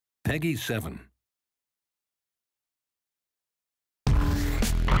Peggy 7.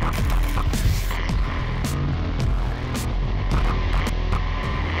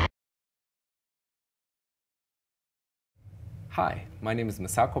 Hi, my name is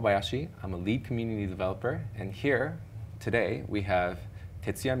Masao Kobayashi. I'm a lead community developer, and here today we have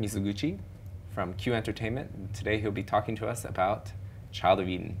Tetsuya Mizuguchi from Q Entertainment. And today he'll be talking to us about Child of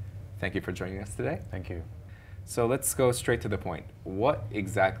Eden. Thank you for joining us today. Thank you. So let's go straight to the point. What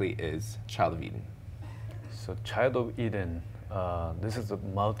exactly is Child of Eden? So Child of Eden, this is a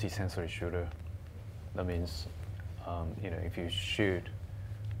multi-sensory shooter. That means, if you shoot,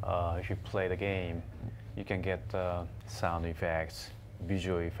 if you play the game, you can get sound effects,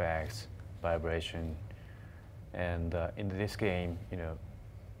 visual effects, vibration, and in this game,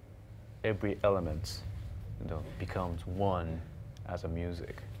 every element, becomes one as a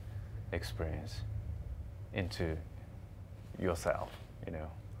music experience into yourself,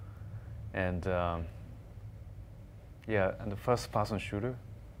 and and the first-person shooter.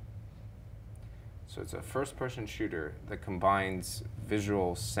 So it's a first-person shooter that combines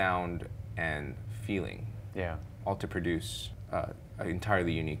visual, sound, and feeling, all to produce an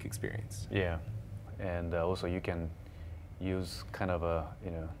entirely unique experience. Yeah, and also you can use kind of a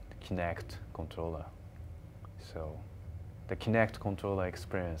Kinect controller. So the Kinect controller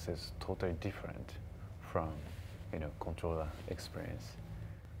experience is totally different from controller experience.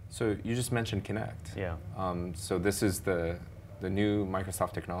 So you just mentioned Kinect. Yeah. So this is the new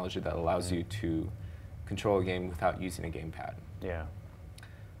Microsoft technology that allows you to control a game without using a gamepad. Yeah.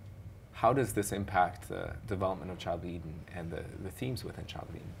 How does this impact the development of Child of Eden and the themes within Child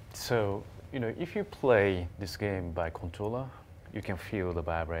of Eden? So, if you play this game by controller, you can feel the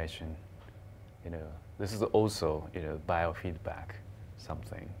vibration. This is also, biofeedback,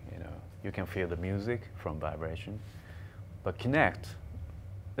 something, You can feel the music from vibration. But Kinect,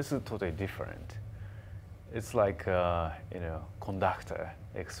 this is totally different. It's like conductor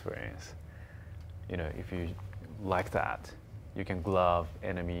experience. If you like that, you can glove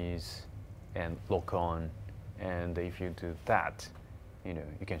enemies and lock on, and if you do that,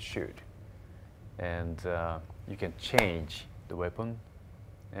 you can shoot, and you can change the weapon,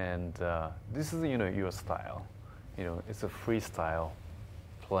 and this is your style. It's a freestyle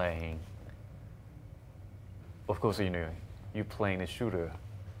playing. Of course, you're playing a shooter,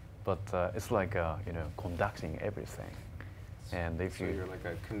 but it's like conducting everything. And if you're like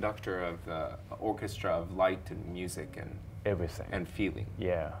a conductor of the orchestra of light and music and everything and feeling.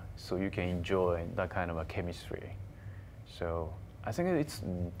 Yeah, so you can enjoy that kind of a chemistry. So I think it's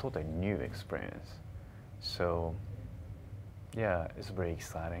totally new experience. So yeah, it's very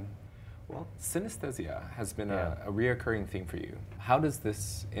exciting. Well, synesthesia has been a reoccurring theme for you. How does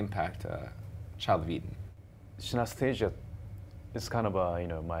this impact Child of Eden? Synesthesia is kind of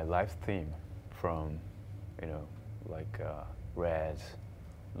a my life theme from like red,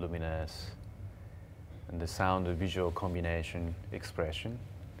 luminous, and the sound and visual combination expression.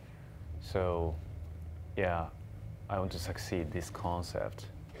 So yeah, I want to succeed this concept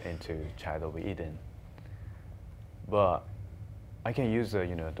into Child of Eden. But I can use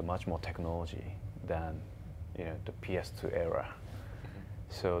the much more technology than the PS2 era.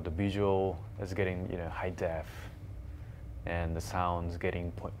 So the visual is getting high def, and the sound is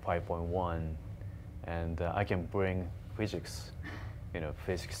getting 5.1, and I can bring physics,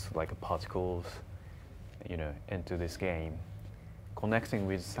 physics like particles, into this game, connecting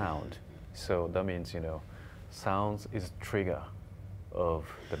with sound. So that means sounds is trigger of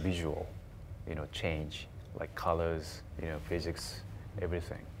the visual, change, like colors, physics,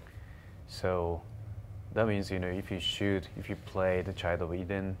 everything. So that means if you shoot, if you play the Child of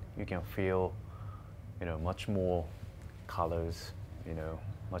Eden, you can feel much more colors,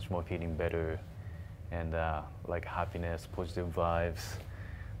 much more feeling better, and like happiness, positive vibes.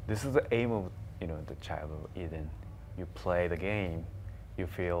 This is the aim of the Child of Eden. You play the game, you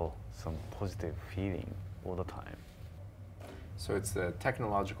feel some positive feeling all the time. So it's the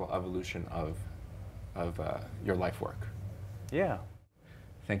technological evolution of your life work. Yeah.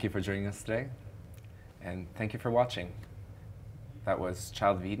 Thank you for joining us today, and thank you for watching. That was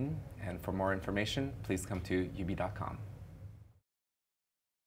Child of Eden, and for more information, please come to ub.com.